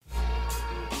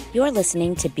You're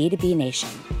listening to B2B Nation,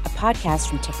 a podcast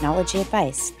from Technology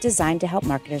Advice designed to help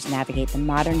marketers navigate the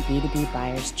modern B2B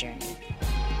buyer's journey.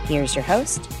 Here's your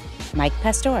host, Mike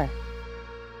Pastor.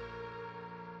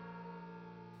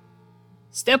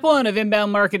 Step 1 of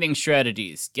inbound marketing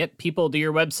strategies, get people to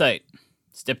your website.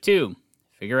 Step 2,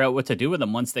 figure out what to do with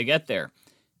them once they get there.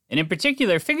 And in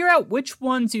particular, figure out which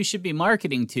ones you should be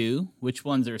marketing to, which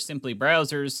ones are simply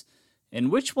browsers, and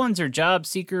which ones are job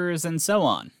seekers, and so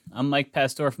on. I'm Mike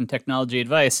Pastor from Technology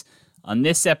Advice. On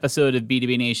this episode of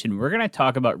B2B Nation, we're going to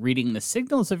talk about reading the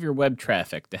signals of your web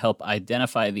traffic to help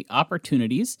identify the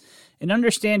opportunities and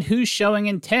understand who's showing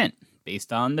intent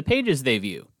based on the pages they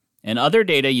view, and other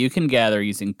data you can gather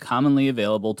using commonly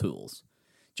available tools.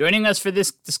 Joining us for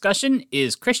this discussion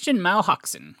is Christian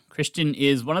Mauhoxen. Christian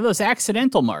is one of those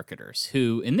accidental marketers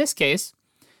who, in this case,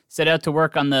 set out to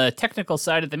work on the technical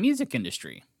side of the music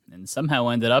industry and somehow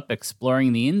ended up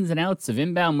exploring the ins and outs of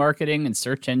inbound marketing and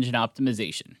search engine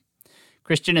optimization.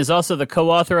 Christian is also the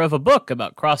co-author of a book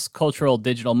about cross-cultural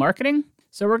digital marketing,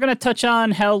 so we're going to touch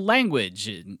on how language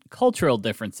and cultural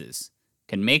differences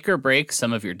can make or break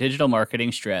some of your digital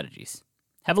marketing strategies.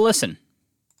 Have a listen.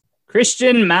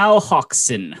 Christian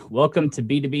Mauhoxen, welcome to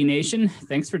B2B Nation.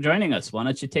 Thanks for joining us. Why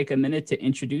don't you take a minute to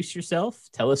introduce yourself,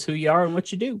 tell us who you are and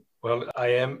what you do. Well, I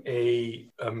am a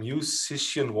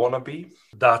musician wannabe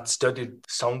that studied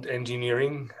sound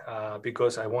engineering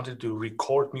because I wanted to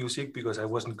record music because I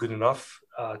wasn't good enough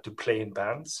to play in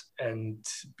bands. And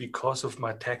because of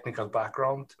my technical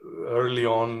background, early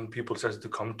on, people started to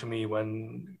come to me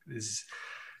when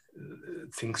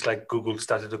things like Google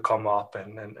started to come up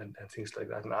and things like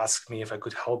that and ask me if I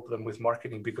could help them with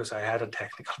marketing because I had a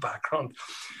technical background.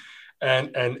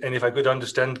 And if I could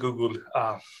understand Google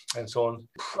and so on.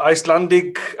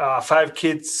 Icelandic, 5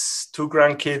 kids, 2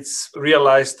 grandkids,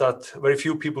 realized that very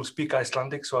few people speak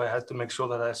Icelandic, so I had to make sure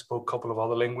that I spoke a couple of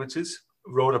other languages.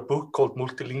 Wrote a book called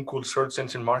Multilingual Search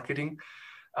Engine Marketing,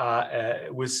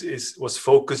 which was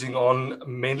focusing on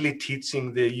mainly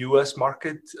teaching the US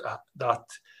market that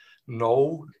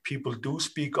no, people do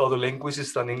speak other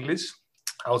languages than English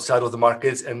outside of the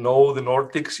markets, and know the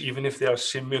Nordics, even if they are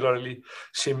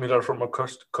similar from a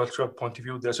cultural point of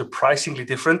view, they're surprisingly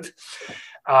different.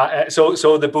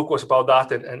 So the book was about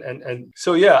that, and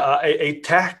so yeah, a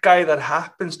tech guy that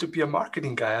happens to be a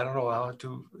marketing guy. I don't know how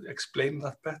to explain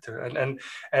that better.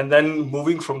 And then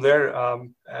moving from there,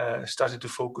 started to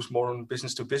focus more on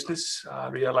business to business,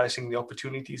 realizing the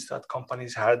opportunities that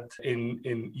companies had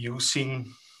in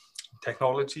using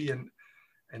technology and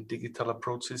digital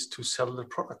approaches to sell their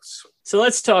products. So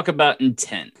let's talk about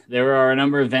intent. There are a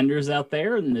number of vendors out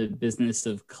there in the business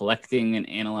of collecting and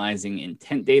analyzing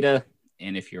intent data.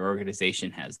 And if your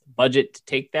organization has the budget to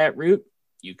take that route,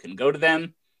 you can go to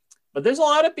them. But there's a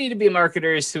lot of B2B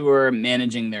marketers who are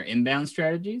managing their inbound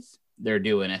strategies. They're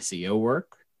doing SEO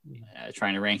work,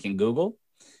 trying to rank in Google.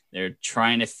 They're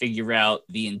trying to figure out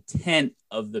the intent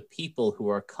of the people who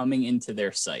are coming into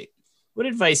their site. What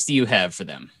advice do you have for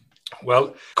them?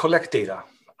 Well, collect data.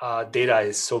 Data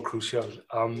is so crucial.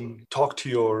 Talk to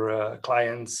your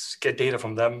clients, get data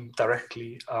from them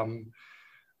directly.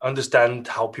 Understand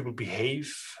how people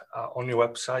behave on your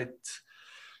website.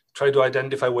 Try to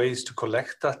identify ways to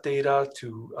collect that data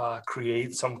to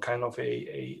create some kind of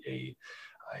a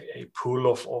pool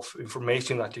of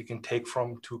information that you can take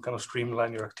from to kind of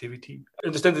streamline your activity.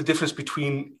 Understand the difference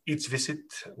between each visit,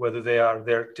 whether they are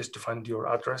there just to find your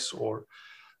address or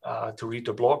to read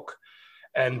a blog.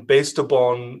 And based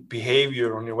upon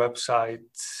behavior on your website,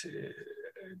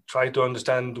 try to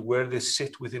understand where they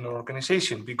sit within an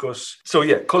organization.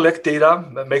 Collect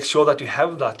data, make sure that you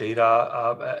have that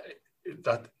data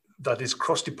that is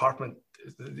cross-department.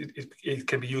 It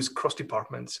can be used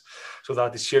cross-departments, so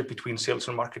that is shared between sales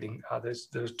and marketing.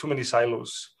 There's too many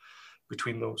silos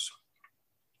between those.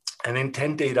 And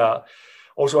intent data,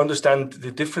 also understand the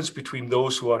difference between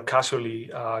those who are casually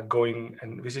going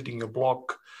and visiting your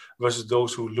blog versus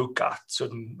those who look at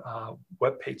certain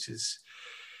web pages.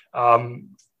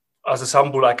 As a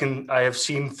sample, I have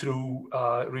seen through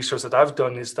research that I've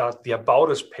done is that the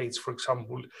About Us page, for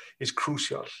example, is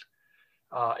crucial.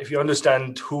 If you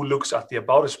understand who looks at the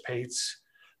About Us page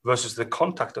versus the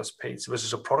Contact Us page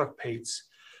versus a product page,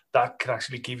 that can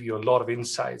actually give you a lot of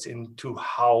insights into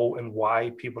how and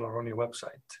why people are on your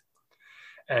website.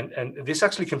 And this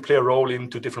actually can play a role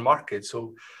into different markets.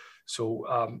 So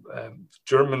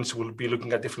Germans will be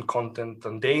looking at different content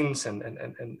than Danes,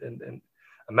 and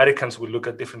Americans will look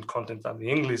at different content than the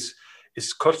English.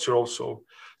 Is culture also.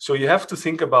 So you have to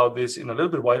think about this in a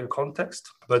little bit wider context,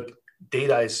 but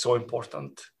data is so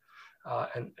important.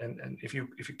 And if you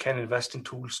can invest in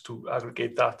tools to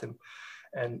aggregate that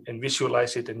and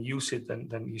visualize it and use it,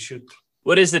 then you should.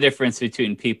 What is the difference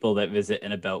between people that visit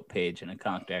an about page and a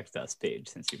contact us page,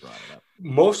 since you brought it up?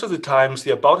 Most of the times,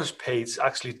 the about us page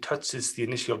actually touches the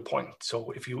initial point.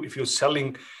 So if you're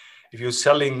selling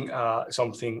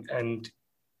something and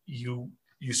you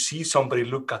see somebody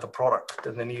look at the product,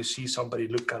 and then you see somebody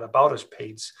look at about us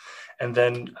page, and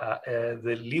then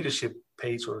the leadership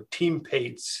page or team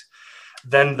page,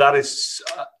 then that is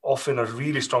often a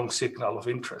really strong signal of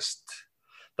interest.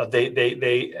 That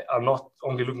they are not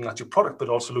only looking at your product, but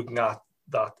also looking at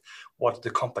that what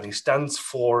the company stands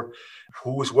for,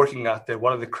 who is working at there,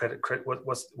 what are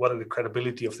the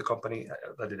credibility of the company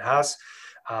that it has.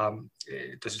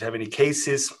 Does it have any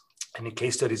cases, any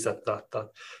case studies that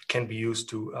can be used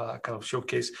to kind of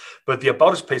showcase? But the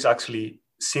about us page actually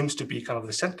seems to be kind of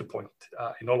the center point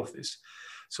in all of this.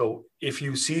 So if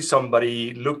you see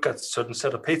somebody look at a certain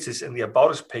set of pages and the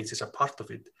about us page is a part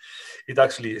of it, it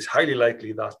actually is highly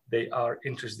likely that they are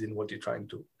interested in what you're trying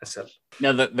to sell.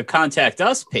 Now, the contact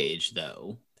us page,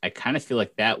 though, I kind of feel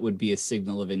like that would be a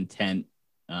signal of intent,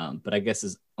 but I guess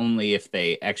is only if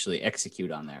they actually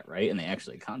execute on that, right? And they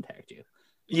actually contact you.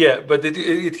 Yeah, but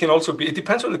it can also be, it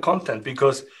depends on the content,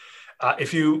 because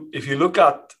if you look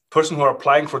at person who are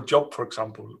applying for a job, for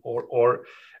example, or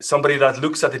somebody that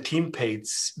looks at the team page,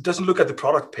 doesn't look at the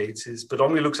product pages, but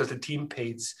only looks at the team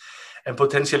page, and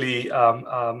potentially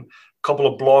a couple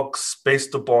of blogs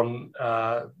based upon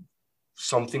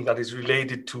something that is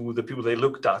related to the people they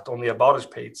looked at on the About Us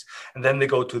page, and then they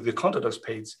go to the Contact Us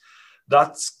page,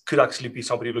 that could actually be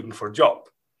somebody looking for a job.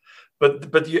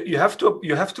 But you have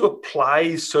to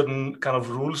apply certain kind of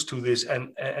rules to this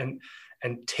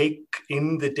and take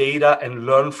in the data and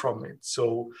learn from it.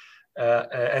 So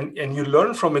and you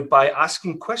learn from it by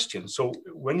asking questions. So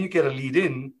when you get a lead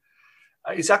in,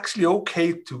 it's actually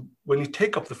okay to, when you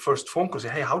take up the first phone call, say,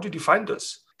 hey, how did you find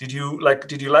us? Did you like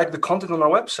the content on our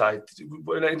website?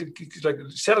 Like,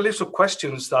 set a list of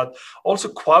questions that also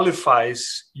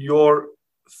qualifies your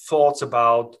thoughts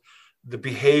about the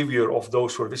behavior of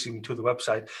those who are visiting to the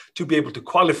website, to be able to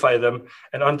qualify them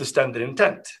and understand their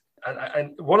intent.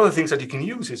 And one of the things that you can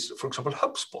use is, for example,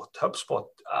 HubSpot. HubSpot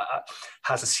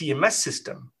has a CMS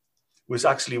system, which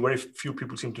actually very few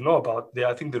people seem to know about.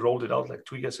 I think they rolled it out like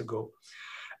 2 years ago.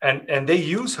 And they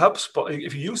use HubSpot.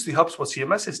 If you use the HubSpot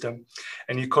CMS system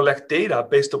and you collect data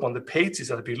based upon the pages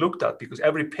that have been looked at, because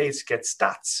every page gets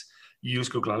stats, you use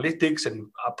Google Analytics and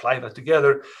you apply that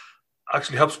together.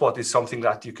 Actually, HubSpot is something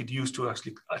that you could use to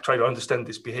actually try to understand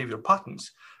these behavior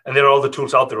patterns. And there are all the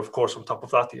tools out there, of course, on top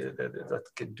of that, that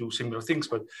can do similar things.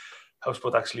 But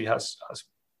HubSpot actually has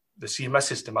the CMS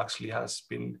system actually has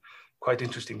been quite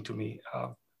interesting to me,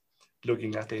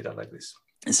 looking at data like this.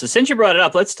 And so since you brought it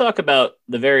up, let's talk about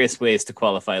the various ways to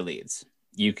qualify leads.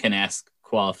 You can ask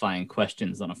qualifying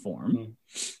questions on a form. Mm-hmm.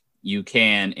 You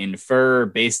can infer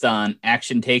based on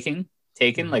action taken,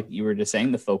 like you were just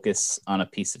saying, the focus on a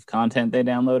piece of content they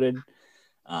downloaded.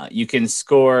 You can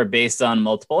score based on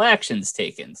multiple actions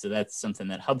taken. So that's something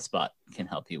that HubSpot can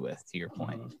help you with, to your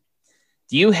point. Mm-hmm.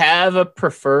 Do you have a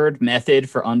preferred method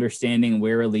for understanding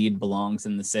where a lead belongs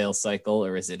in the sales cycle,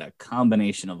 or is it a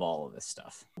combination of all of this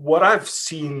stuff? What I've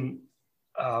seen,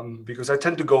 because I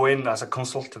tend to go in as a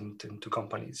consultant into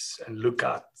companies and look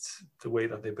at the way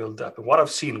that they build up. And what I've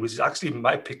seen, which is actually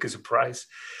my biggest surprise,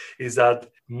 is that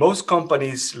most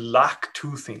companies lack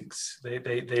two things.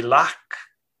 They lack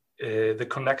the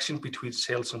connection between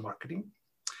sales and marketing.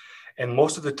 And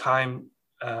most of the time,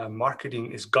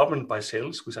 marketing is governed by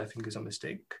sales, which I think is a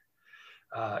mistake.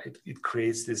 It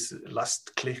creates this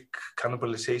last click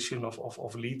cannibalization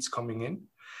of leads coming in.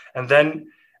 And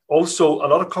then also a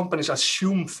lot of companies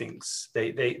assume things.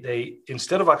 They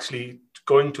instead of actually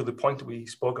going to the point we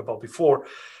spoke about before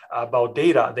about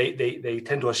data, they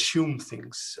tend to assume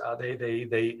things.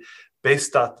 They base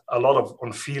that a lot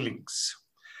on feelings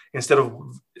instead of,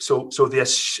 so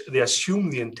they assume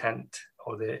the intent,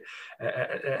 or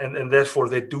and therefore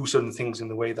they do certain things in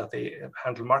the way that they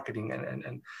handle marketing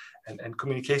and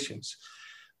communications.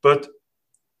 But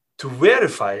to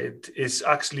verify it is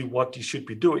actually what you should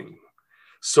be doing.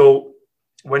 So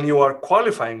when you are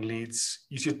qualifying leads,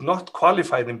 you should not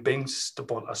qualify them based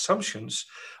upon assumptions.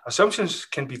 Assumptions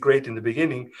can be great in the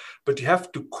beginning, but you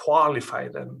have to qualify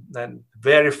them, then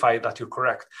verify that you're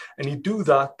correct. And you do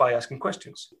that by asking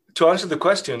questions. To answer the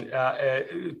question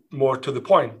more to the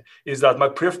point, is that my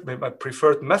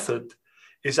preferred method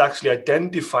is actually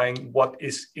identifying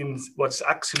what's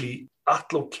actually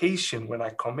at location when I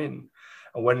come in,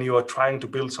 and when you are trying to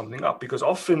build something up. Because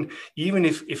often, even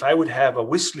if I would have a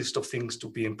wish list of things to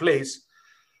be in place,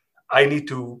 I need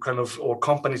to or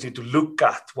companies need to look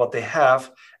at what they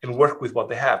have and work with what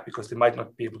they have, because they might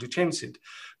not be able to change it.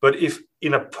 But if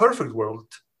in a perfect world,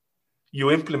 you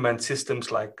implement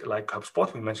systems like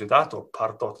HubSpot, we mentioned that, or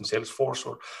Pardot and Salesforce,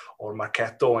 or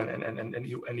Marketo,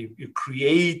 and you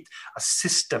create a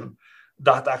system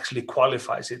that actually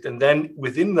qualifies it. And then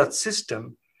within that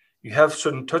system, you have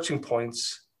certain touching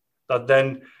points that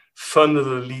then funnel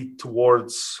the lead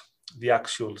towards the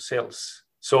actual sales.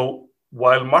 So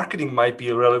while marketing might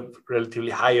be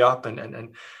relatively high up and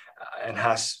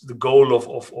has the goal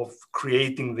of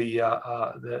creating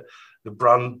the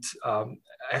brand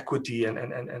equity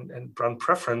and brand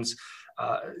preference,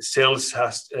 sales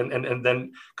has and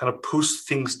then kind of push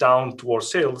things down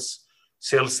towards sales.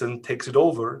 Sales then takes it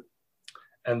over,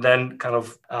 and then kind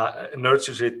of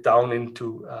nurtures it down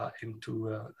into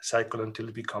a cycle until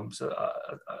it becomes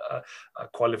a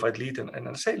qualified lead and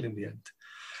a sale in the end.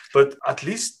 But at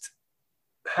least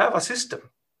have a system.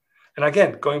 And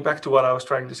again, going back to what I was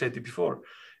trying to say before,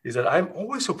 is that I'm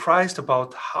always surprised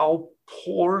about how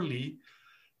poorly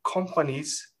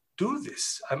companies do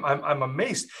this. I'm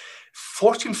amazed.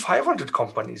 Fortune 500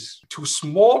 companies to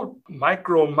small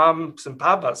micro moms and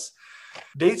papas,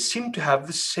 they seem to have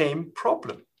the same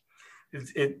problem.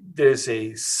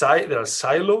 There are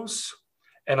silos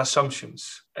and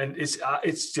assumptions, and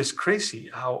it's just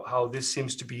crazy how this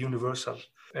seems to be universal.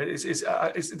 This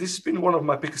has been one of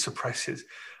my biggest surprises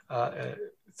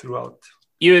throughout.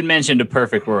 You had mentioned a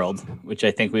perfect world, which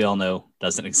I think we all know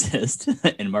doesn't exist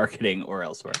in marketing or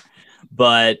elsewhere.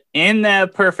 But in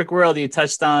that perfect world, you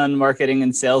touched on marketing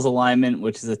and sales alignment,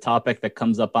 which is a topic that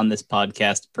comes up on this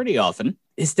podcast pretty often.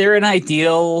 Is there an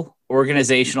ideal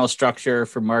organizational structure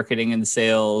for marketing and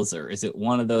sales, or is it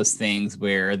one of those things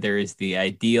where there is the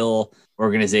ideal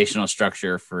organizational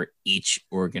structure for each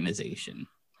organization?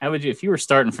 How would you, if you were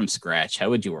starting from scratch, how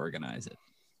would you organize it?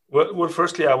 Well,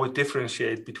 firstly, I would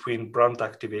differentiate between brand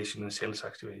activation and sales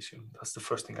activation. That's the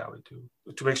first thing I would do,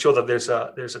 to make sure that there's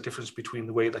a difference between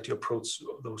the way that you approach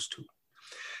those two.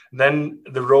 Then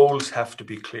the roles have to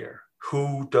be clear.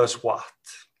 Who does what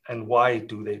and why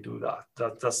do they do that?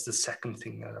 That's the second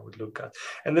thing that I would look at.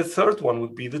 And the third one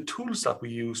would be the tools that we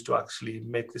use to actually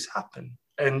make this happen.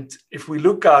 And if we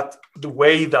look at the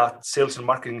way that sales and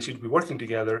marketing should be working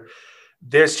together,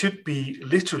 they should be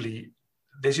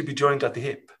joined at the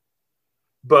hip,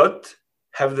 but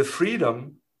have the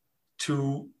freedom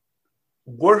to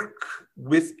work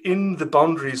within the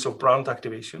boundaries of brand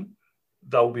activation,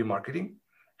 that will be marketing,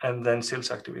 and then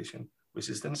sales activation, which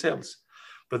is then sales.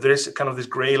 But there is kind of this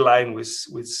gray line which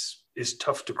is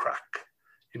tough to crack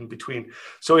in between.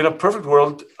 So in a perfect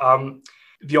world,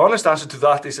 the honest answer to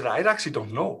that is that I actually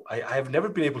don't know. I have never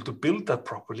been able to build that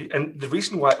properly. And the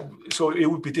reason why, so it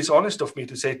would be dishonest of me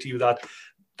to say to you that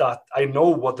I know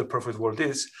what the perfect world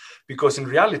is, because in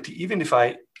reality, even if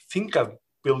I think I've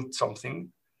built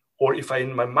something, or if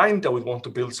in my mind I would want to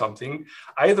build something,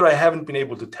 either I haven't been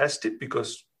able to test it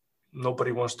because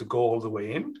nobody wants to go all the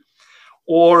way in,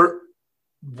 or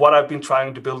what I've been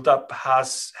trying to build up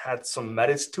has had some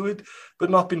merits to it,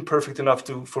 but not been perfect enough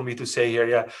for me to say here,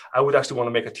 yeah, I would actually want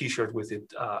to make a T-shirt with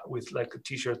it, with like a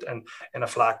T-shirt and a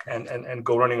flag, and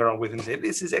go running around with it and say,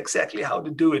 this is exactly how to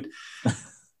do it.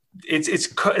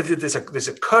 There's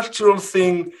a cultural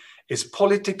thing, it's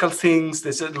political things,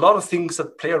 there's a lot of things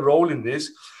that play a role in this,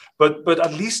 but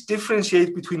at least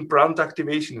differentiate between brand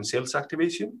activation and sales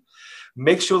activation.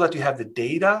 Make sure that you have the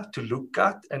data to look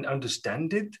at and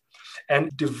understand it,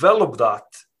 and develop that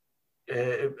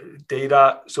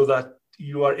data so that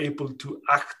you are able to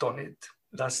act on it.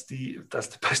 That's the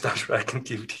best answer I can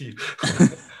give to you.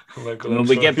 Oh my God, when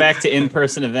we get back to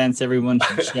in-person events, everyone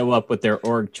should show up with their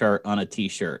org chart on a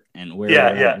T-shirt and wear it.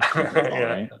 Yeah.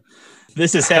 Right?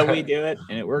 This is how we do it,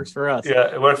 and it works for us.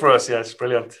 Yeah, it worked for us. Yeah, it's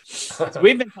brilliant. So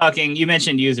we've been talking, you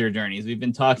mentioned user journeys. We've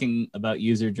been talking about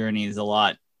user journeys a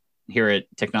lot here at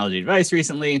Technology Advice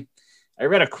recently. I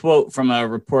read a quote from a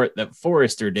report that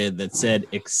Forrester did that said,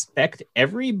 expect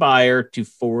every buyer to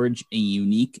forge a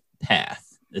unique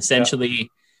path. Essentially,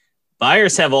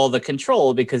 buyers have all the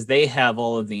control because they have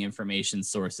all of the information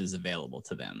sources available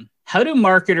to them. How do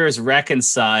marketers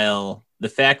reconcile the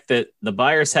fact that the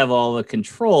buyers have all the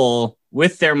control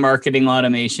with their marketing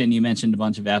automation? You mentioned a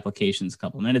bunch of applications a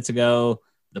couple of minutes ago,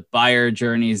 the buyer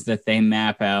journeys that they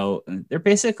map out. They're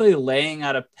basically laying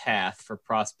out a path for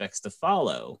prospects to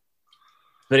follow.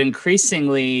 But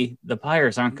increasingly, the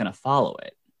buyers aren't going to follow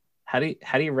it. How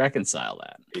do you reconcile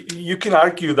that? You can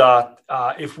argue that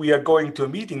if we are going to a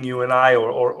meeting, you and I,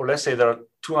 or let's say there are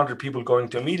 200 people going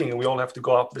to a meeting and we all have to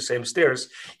go up the same stairs,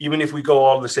 even if we go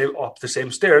all up the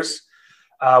same stairs,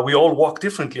 we all walk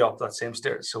differently up that same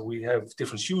stairs. So we have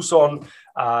different shoes on,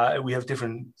 we have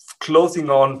different clothing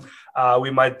on.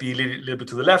 We might be a little bit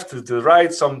to the left, to the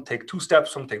right. Some take 2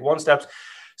 steps, some take 1 step.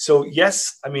 So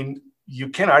yes, I mean, you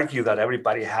can argue that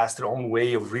everybody has their own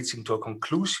way of reaching to a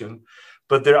conclusion,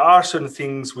 but there are certain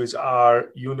things which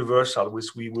are universal,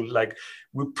 which we will like.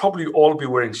 We'll probably all be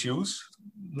wearing shoes,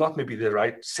 not maybe the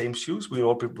right same shoes. We'll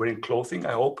all be wearing clothing,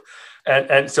 I hope.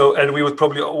 And we would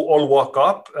probably all walk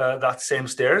up that same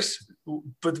stairs,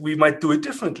 but we might do it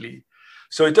differently.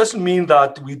 So it doesn't mean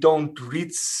that we don't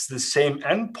reach the same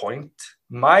endpoint.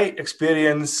 My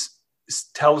experience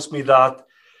tells me that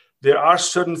there are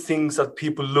certain things that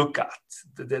people look at.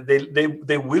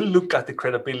 They will look at the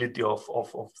credibility of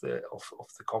the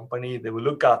company. They will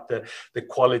look at the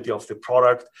quality of the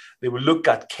product. They will look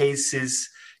at cases,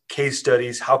 case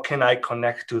studies. How can I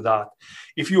connect to that?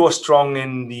 If you are strong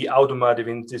in the automotive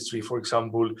industry, for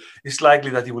example, it's likely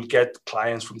that you will get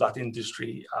clients from that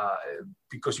industry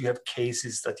because you have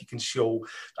cases that you can show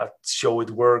it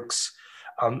works.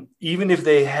 Even if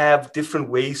they have different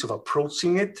ways of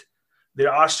approaching it,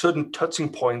 there are certain touching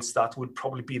points that would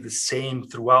probably be the same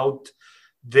throughout.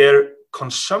 Their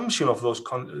consumption of those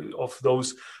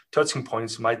touching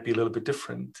points might be a little bit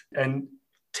different. And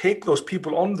take those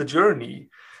people on the journey.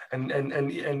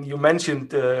 And you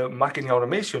mentioned marketing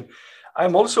automation.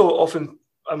 I'm also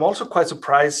quite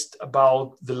surprised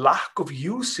about the lack of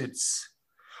usage,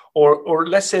 or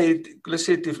let's explain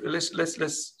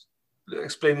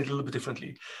it a little bit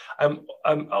differently. I'm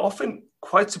often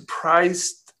quite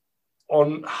surprised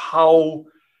on how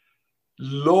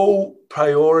low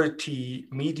priority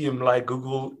medium like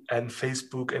Google and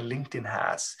Facebook and LinkedIn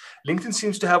has. LinkedIn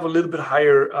seems to have a little bit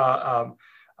higher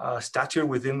stature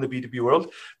within the B2B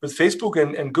world, but Facebook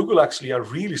and Google actually are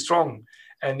really strong.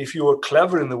 And if you are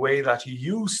clever in the way that you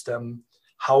use them,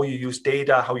 how you use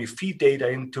data, how you feed data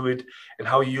into it, and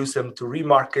how you use them to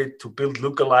remarket, to build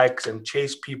lookalikes and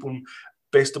chase people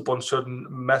based upon certain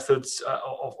methods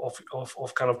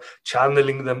of kind of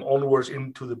channeling them onwards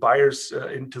into the buyer's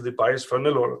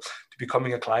funnel or to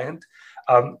becoming a client,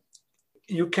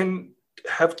 you can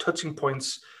have touching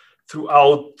points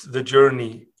throughout the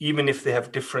journey, even if they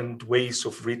have different ways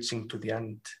of reaching to the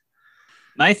end.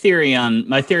 My theory on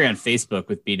Facebook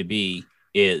with B2B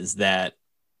is that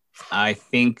I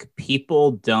think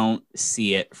people don't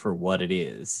see it for what it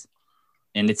is,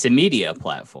 and it's a media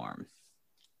platform.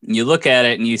 You look at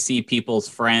it and you see people's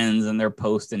friends and they're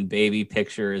posting baby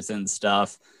pictures and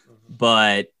stuff.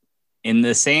 But in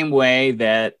the same way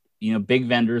that, big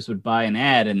vendors would buy an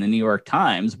ad in the New York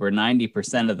Times where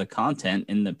 90% of the content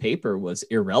in the paper was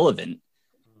irrelevant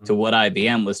to what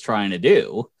IBM was trying to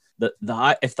do,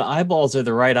 if the eyeballs are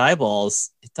the right eyeballs,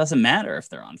 it doesn't matter if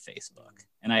they're on Facebook.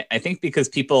 And I think because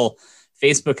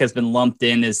Facebook has been lumped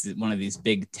in as one of these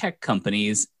big tech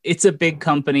companies, it's a big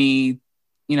company,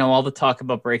 all the talk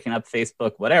about breaking up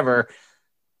Facebook, whatever.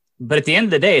 But at the end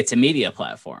of the day, it's a media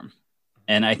platform.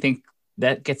 And I think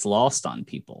that gets lost on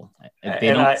people.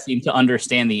 They don't seem to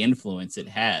understand the influence it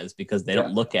has because they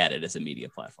don't look at it as a media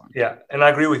platform. Yeah, and I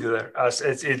agree with you there.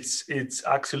 It's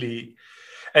actually,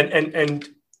 and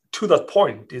to that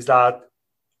point is that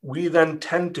we then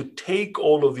tend to take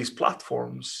all of these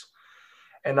platforms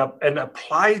and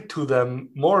apply to them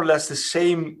more or less the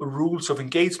same rules of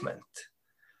engagement.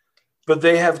 But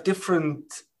they have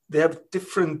different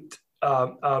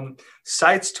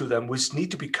sides to them which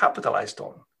need to be capitalized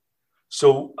on.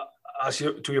 So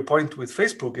to your point with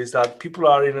Facebook is that people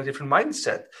are in a different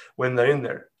mindset when they're in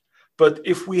there. But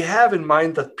if we have in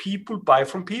mind that people buy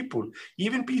from people,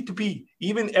 even B2B,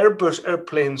 even Airbus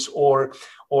airplanes or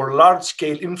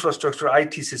large-scale infrastructure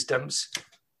IT systems,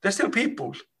 they're still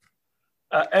people.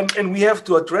 And we have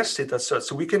to address it as such.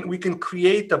 So we can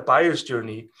create a buyer's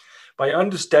journey by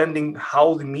understanding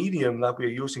how the medium that we are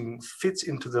using fits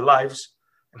into their lives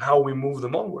and how we move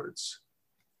them onwards.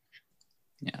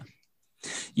 Yeah.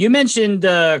 You mentioned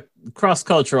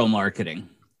cross-cultural marketing,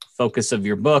 focus of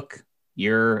your book.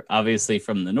 You're obviously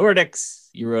from the Nordics.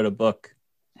 You wrote a book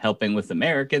helping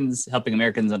Americans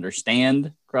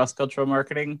understand cross-cultural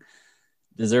marketing.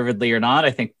 Deservedly or not,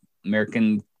 I think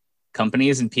American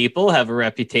companies and people have a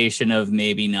reputation of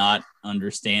maybe not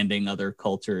understanding other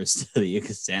cultures to the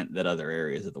extent that other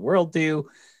areas of the world do.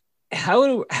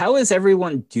 How is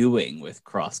everyone doing with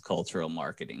cross-cultural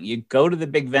marketing? You go to the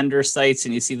big vendor sites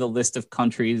and you see the list of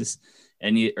countries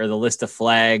or the list of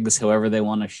flags, however they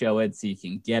want to show it, so you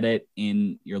can get it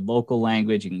in your local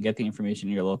language. You can get the information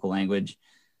in your local language.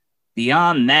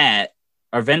 Beyond that,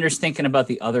 are vendors thinking about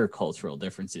the other cultural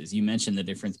differences? You mentioned the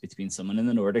difference between someone in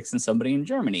the Nordics and somebody in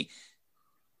Germany.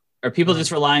 Are people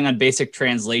just relying on basic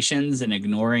translations and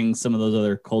ignoring some of those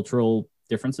other cultural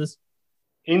differences?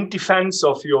 In defense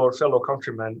of your fellow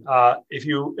countrymen, if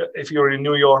you're in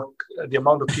New York, the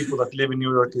amount of people that live in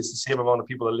New York is the same amount of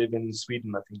people that live in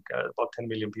Sweden. I think about 10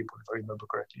 million people, if I remember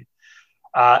correctly,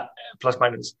 plus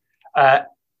minus.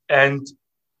 And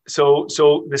so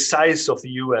the size of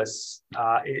the US,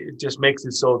 it just makes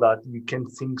it so that you can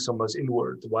think so much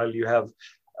inward, while you have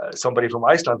somebody from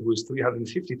Iceland who is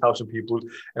 350,000 people,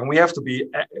 and we have to be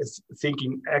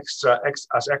thinking as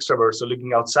extroverts, so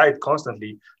looking outside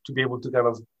constantly to be able to kind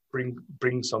of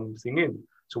bring something in.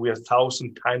 So we are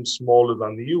 1,000 times smaller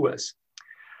than the US.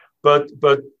 But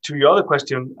to your other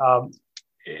question,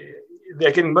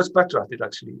 they're getting much better at it,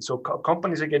 actually. So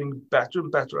companies are getting better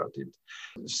and better at it.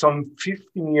 Some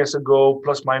 15 years ago,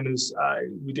 plus minus,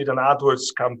 we did an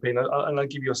AdWords campaign, and I'll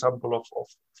give you a sample of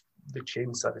the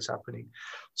change that is happening.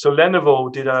 So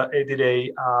Lenovo did a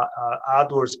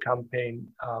AdWords campaign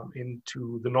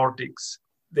into the Nordics.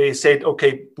 They said,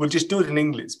 okay, we'll just do it in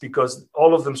English because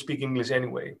all of them speak English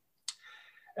anyway.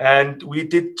 And we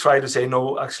did try to say,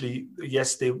 no, actually,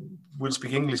 yes, they will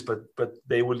speak English, but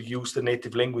they will use the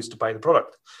native language to buy the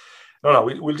product. No,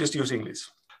 we'll just use English.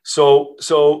 So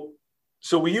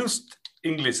we used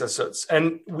English as such.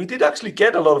 And we did actually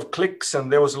get a lot of clicks,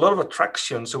 and there was a lot of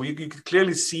attraction. So you could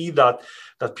clearly see that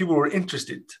people were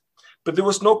interested, but there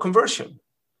was no conversion.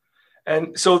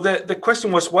 And so the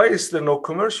question was, why is there no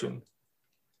conversion?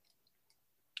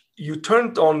 You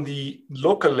turned on the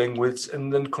local language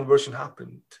and then conversion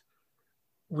happened.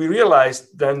 We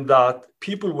realized then that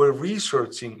people were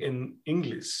researching in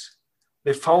English.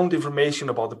 They found information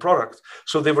about the product.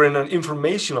 So they were in an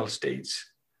informational stage.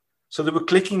 So they were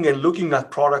clicking and looking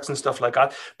at products and stuff like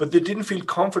that, but they didn't feel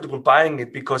comfortable buying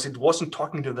it because it wasn't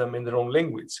talking to them in their own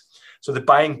language. So the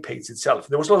buying page itself,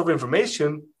 there was a lot of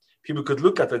information. People could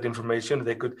look at that information,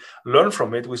 they could learn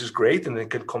from it, which is great, and they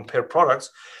could compare products,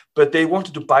 but they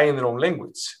wanted to buy in their own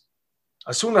language.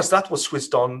 As soon as that was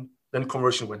switched on, then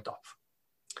conversion went up.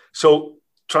 So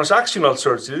transactional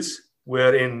searches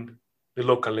were in the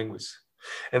local language.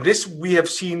 And this we have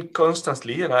seen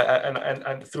constantly,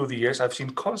 and through the years, I've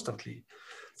seen constantly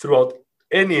throughout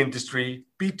any industry,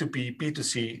 B2B,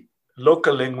 B2C,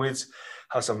 local language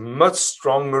has a much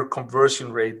stronger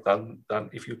conversion rate than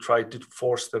if you try to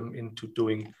force them into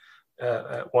doing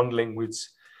one language,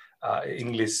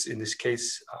 English in this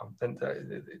case. Then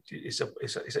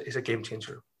it's a game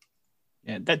changer.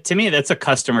 Yeah, that to me, that's a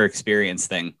customer experience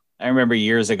thing. I remember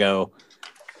years ago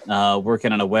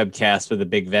working on a webcast with a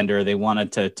big vendor. They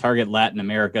wanted to target Latin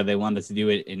America. They wanted to do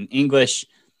it in English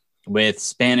with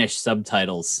Spanish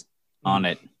subtitles on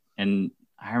it. And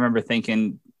I remember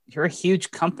thinking, you're a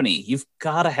huge company. You've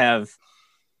got to have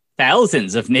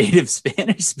thousands of native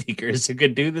Spanish speakers who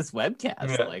could do this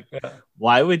webcast.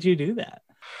 Why would you do that?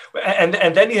 And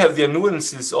then you have the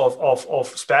nuances of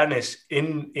Spanish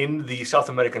in the South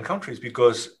American countries,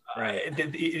 because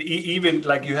even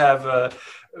like you have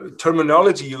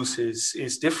terminology uses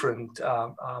is different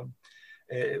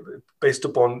based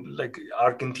upon like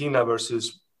Argentina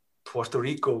versus Puerto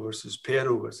Rico versus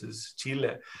Peru versus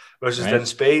Chile versus then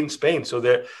Spain.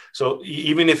 So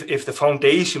even if the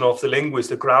foundation of the language,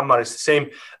 the grammar is the same,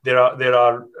 there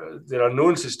are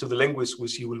nuances to the language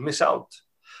which you will miss out.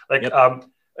 Like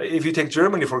if you take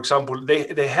Germany, for example,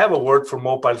 they have a word for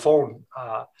mobile phone,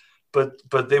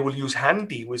 but they will use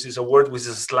handy, which is a word which is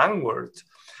a slang word.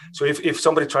 So if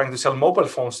somebody trying to sell mobile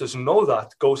phones doesn't know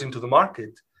that, goes into the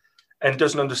market and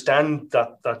doesn't understand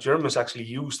that Germans actually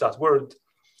use that word,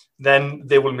 then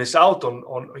they will miss out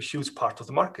on a huge part of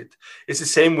the market. It's the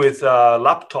same with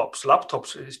laptops.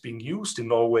 Laptops is being used in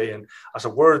Norway and as a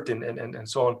word and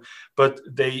so on, but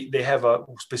they have a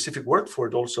specific word for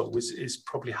it also, which is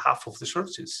probably half of the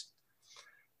searches.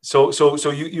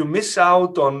 So you miss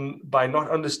out on by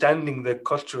not understanding the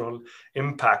cultural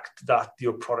impact that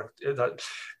your product, that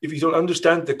if you don't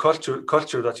understand the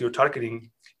culture that you're targeting,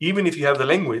 even if you have the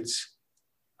language,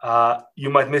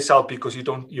 you might miss out because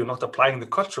you're not applying the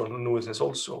cultural nuances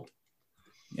also.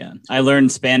 Yeah, I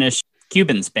learned Spanish,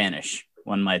 Cuban Spanish,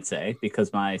 one might say,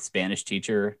 because my Spanish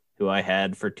teacher, who I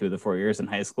had for 2 of the 4 years in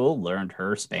high school, learned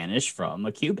her Spanish from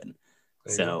a Cuban.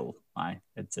 So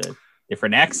it's a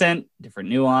different accent, different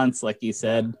nuance, like you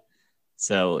said.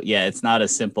 So yeah, it's not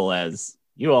as simple as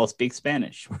you all speak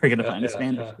Spanish. We're going to find a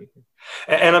Spanish speaker.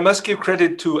 And I must give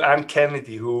credit to Ann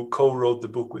Kennedy, who co-wrote the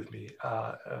book with me,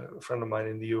 a friend of mine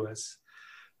in the US.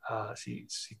 She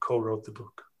co-wrote the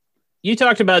book. You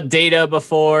talked about data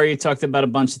before. You talked about a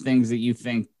bunch of things that you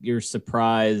think you're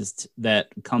surprised that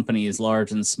companies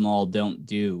large and small don't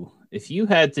do. if you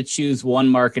had to choose one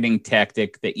marketing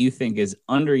tactic that you think is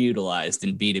underutilized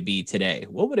in B2B today,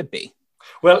 what would it be?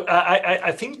 Well,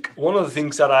 I think one of the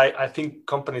things that I think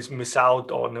companies miss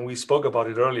out on, and we spoke about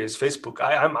it earlier, is Facebook.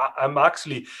 I'm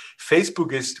actually,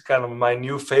 Facebook is kind of my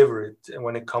new favorite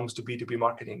when it comes to B2B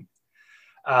marketing.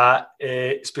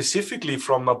 Specifically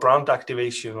from a brand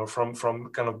activation or from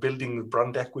kind of building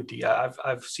brand equity.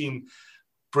 I've seen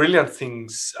brilliant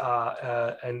things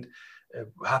and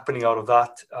happening out of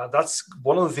that. That's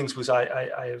one of the things which I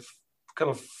have kind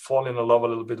of fallen in love a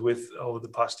little bit with over the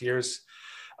past years.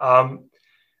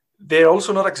 They're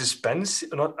also not as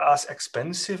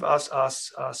expensive as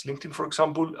LinkedIn, for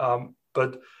example.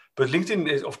 But LinkedIn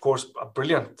is, of course, a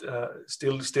brilliant,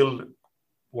 still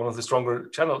one of the stronger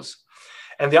channels.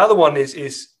 And the other one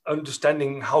is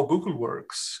understanding how Google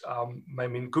works. I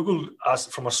mean, Google, as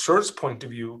from a search point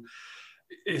of view,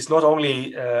 is not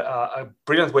only a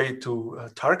brilliant way to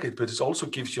target, but it also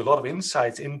gives you a lot of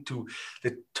insights into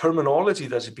the terminology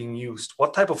that is being used,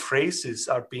 what type of phrases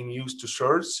are being used to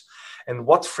search, and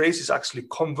what phrases actually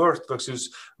convert versus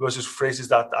phrases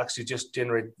that actually just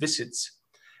generate visits.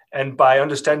 And by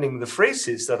understanding the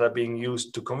phrases that are being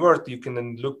used to convert, you can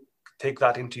then take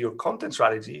that into your content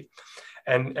strategy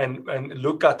and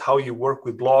look at how you work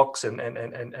with blogs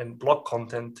and blog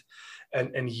content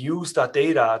and use that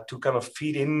data to kind of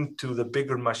feed into the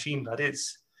bigger machine that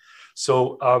is.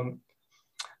 So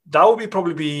that would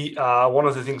probably be one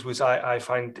of the things which I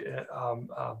find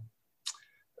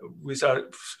which are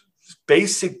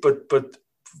basic but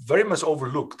very much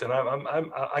overlooked. And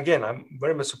I'm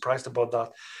very much surprised about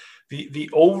that. The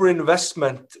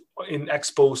overinvestment in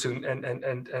expos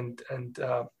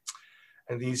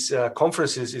and these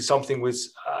conferences is something which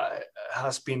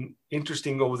has been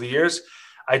interesting over the years.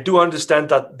 I do understand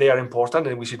that they are important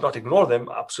and we should not ignore them,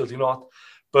 absolutely not.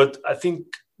 But I think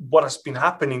what has been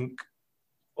happening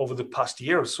over the past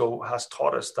year or so has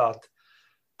taught us that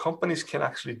companies can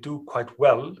actually do quite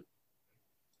well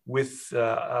with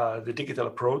the digital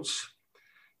approach.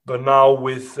 But now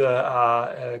with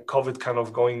COVID kind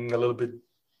of going a little bit,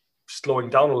 slowing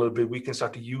down a little bit, we can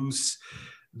start to use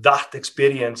that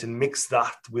experience and mix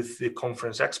that with the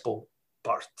conference expo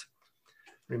part,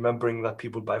 remembering that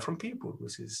people buy from people,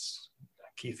 which is a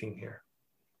key thing here.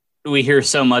 We hear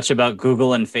so much about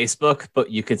Google and Facebook, but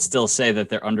you could still say that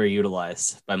they're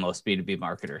underutilized by most B2B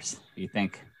marketers. You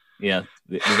think, yeah,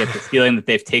 you get this feeling that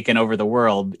they've taken over the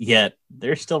world, yet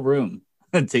there's still room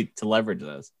to leverage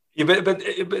those. Yeah, but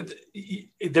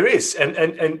there is,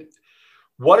 and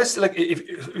what is, like,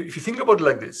 if you think about it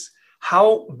like this,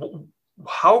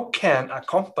 how can a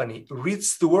company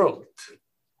reach the world?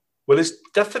 Well, it's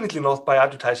definitely not by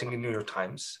advertising in New York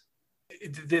Times.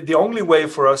 The only way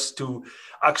for us to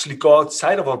actually go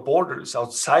outside of our borders,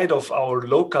 outside of our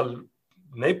local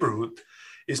neighborhood,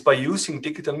 is by using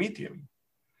digital medium.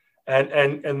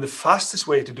 And the fastest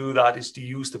way to do that is to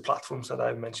use the platforms that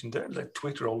I mentioned there. Like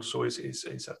Twitter also is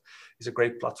a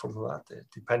great platform for that,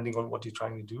 depending on what you're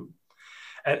trying to do.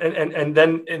 And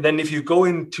then if you go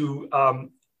into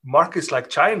markets like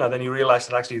China, then you realize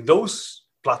that actually those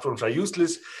platforms are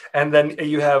useless. And then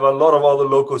you have a lot of other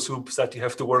local soups that you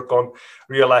have to work on,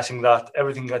 realizing that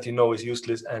everything that you know is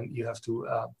useless and you have to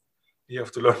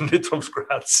learn it from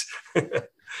scratch.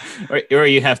 Or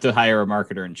you have to hire a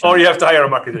marketer in China. Or you have to hire a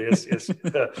marketer, yes,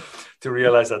 to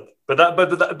realize that.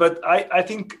 But I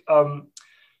think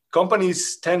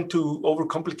companies tend to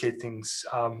overcomplicate things.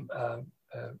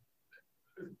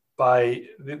 By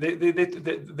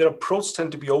their approach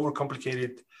tend to be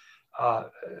overcomplicated,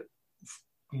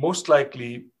 most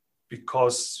likely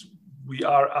because we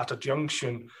are at a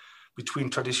junction between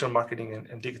traditional marketing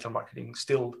and digital marketing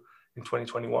still in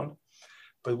 2021.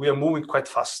 But we are moving quite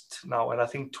fast now. And I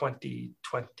think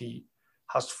 2020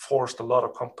 has forced a lot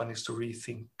of companies to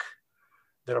rethink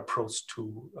their approach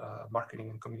to marketing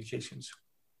and communications.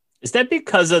 Is that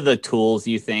because of the tools,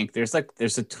 you think? There's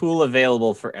a tool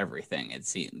available for everything, it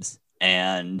seems.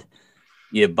 And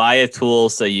you buy a tool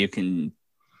so you can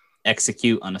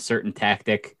execute on a certain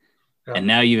tactic. Yeah. And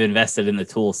now you've invested in the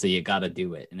tool, so you got to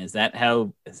do it. And is that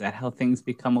how things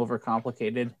become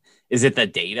overcomplicated? Is it the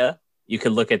data? You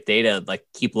could look at data, like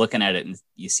keep looking at it, and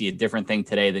you see a different thing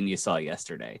today than you saw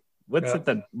yesterday. What's at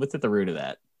the root of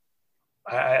that?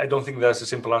 I don't think there's a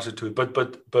simple answer to it,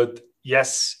 but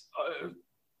yes,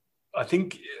 I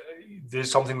think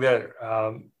there's something there.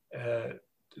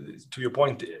 To your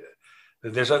point,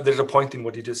 there's a point in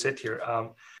what you just said here.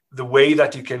 The way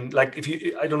that you can, like,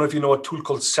 I don't know if you know a tool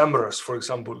called Semrush, for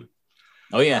example.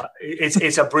 Oh yeah,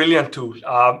 it's a brilliant tool.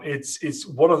 It's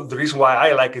one of the reasons why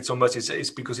I like it so much is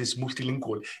because it's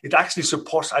multilingual. It actually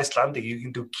supports Icelandic. You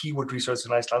can do keyword research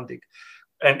in Icelandic,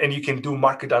 And you can do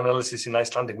market analysis in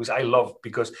Icelandic, which I love,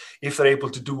 because if they're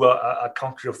able to do a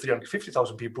country of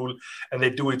 350,000 people and they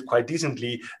do it quite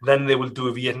decently, then they will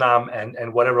do Vietnam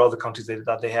and whatever other countries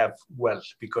that they have well,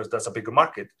 because that's a bigger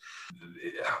market.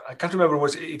 I can't remember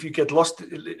was if you get lost,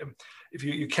 if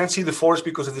you can't see the forest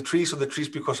because of the trees, or the trees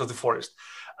because of the forest.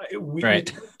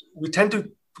 We tend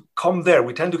to come there.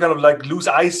 We tend to kind of like lose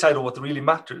eyesight of what really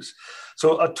matters.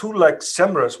 So a tool like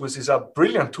Semrush, which is a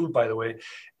brilliant tool, by the way,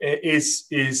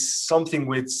 is something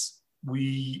which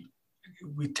we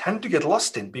tend to get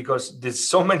lost in, because there's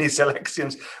so many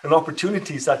selections and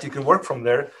opportunities that you can work from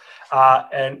there.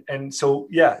 You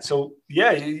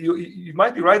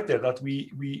might be right there that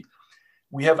we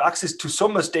have access to so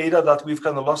much data that we've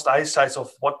kind of lost eyesight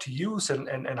of what to use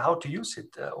and how to use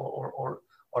it, or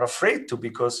afraid to,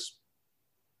 because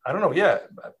I don't know. Yeah,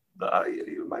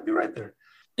 you might be right there.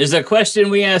 There's a question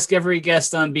we ask every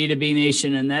guest on B2B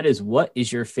Nation, and that is, what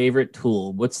is your favorite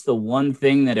tool? What's the one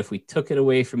thing that if we took it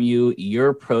away from you,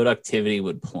 your productivity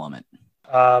would plummet?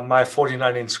 My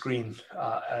 49-inch screen.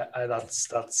 That's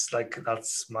the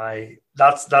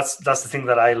thing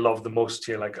that I love the most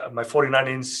here. Like my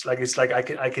 49-inch, like it's like I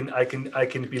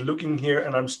can be looking here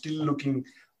and I'm still looking,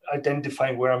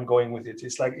 identifying where I'm going with it.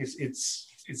 It's like it's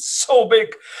so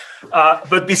big.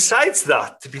 But besides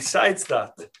that.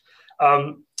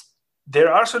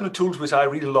 There are certain tools which I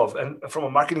really love, and from a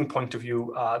marketing point of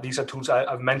view, these are tools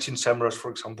I've mentioned. Semrush,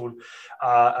 for example.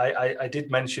 I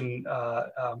did mention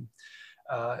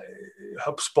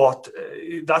HubSpot.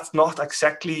 That's not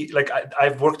exactly like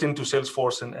I've worked into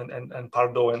Salesforce and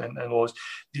Pardo and all.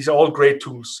 These are all great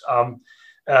tools. From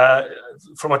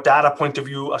a data point of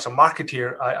view, as a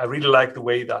marketer, I really like the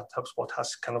way that HubSpot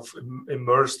has kind of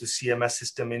immersed the CMS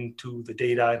system into the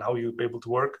data and how you'll be able to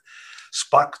work.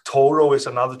 SparkToro is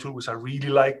another tool which I really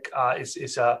like.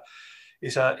 It's a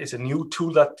new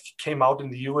tool that came out in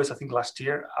the US, I think last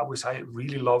year, which I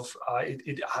really love.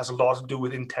 It has a lot to do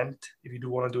with intent. If you do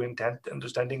want to do intent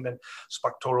understanding, then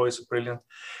SparkToro is brilliant.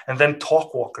 And then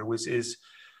TalkWalker, which is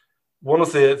one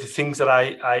of the things that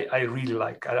I really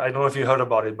like. I don't know if you heard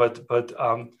about it, but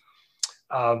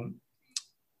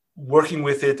working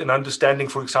with it and understanding,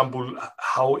 for example,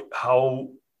 how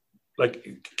like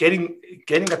getting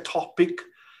a topic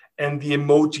and the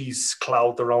emojis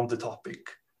cloud around the topic,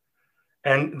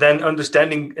 and then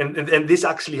understanding, and this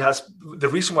actually has, the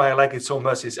reason why I like it so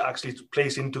much is actually it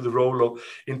plays into the role of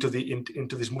into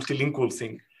this multilingual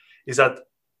thing, is that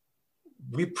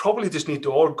we probably just need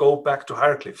to all go back to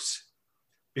hieroglyphs,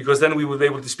 because then we will be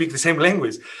able to speak the same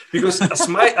language. Because a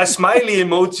smiley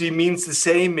emoji means the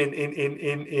same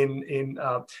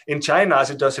in China as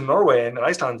it does in Norway and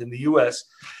Iceland, in the US.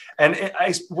 And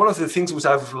one of the things which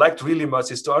I've liked really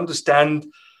much is to understand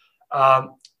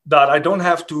that I don't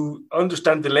have to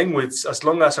understand the language as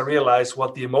long as I realize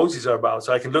what the emojis are about.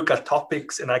 So I can look at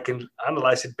topics and I can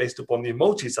analyze it based upon the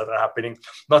emojis that are happening,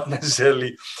 not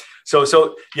necessarily. So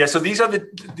these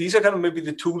are kind of maybe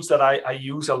the tools that I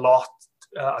use a lot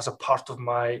as a part of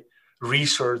my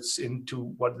research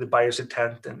into what the buyer's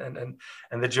intent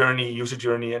and the journey, user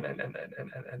journey, and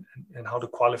how to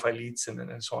qualify leads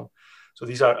and so on. So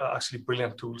these are actually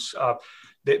brilliant tools.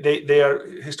 They are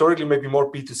historically maybe more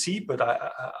B2C, but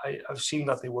I've seen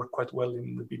that they work quite well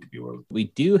in the B2B world. We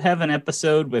do have an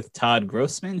episode with Todd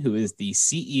Grossman, who is the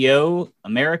CEO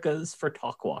Americas for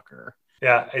TalkWalker.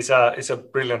 Yeah, it's a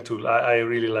brilliant tool. I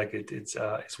really like it. It's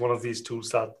one of these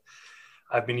tools that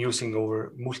I've been using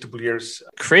over multiple years.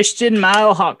 Christian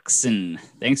Mauhausen,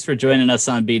 thanks for joining us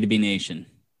on B2B Nation.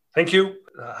 Thank you.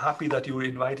 Happy that you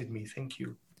invited me. Thank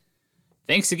you.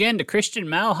 Thanks again to Christian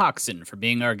Mauhausen for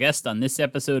being our guest on this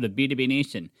episode of B2B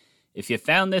Nation. If you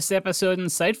found this episode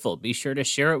insightful, be sure to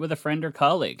share it with a friend or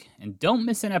colleague. And don't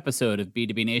miss an episode of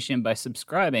B2B Nation by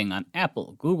subscribing on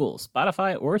Apple, Google,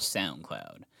 Spotify, or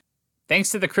SoundCloud. Thanks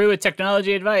to the crew at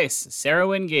Technology Advice, Sarah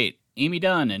Wingate, Amy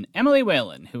Dunn, and Emily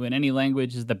Whalen, who in any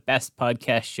language is the best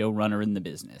podcast showrunner in the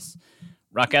business.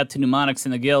 Rock out to Mnemonics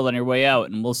and the Guild on your way out,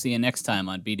 and we'll see you next time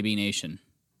on B2B Nation.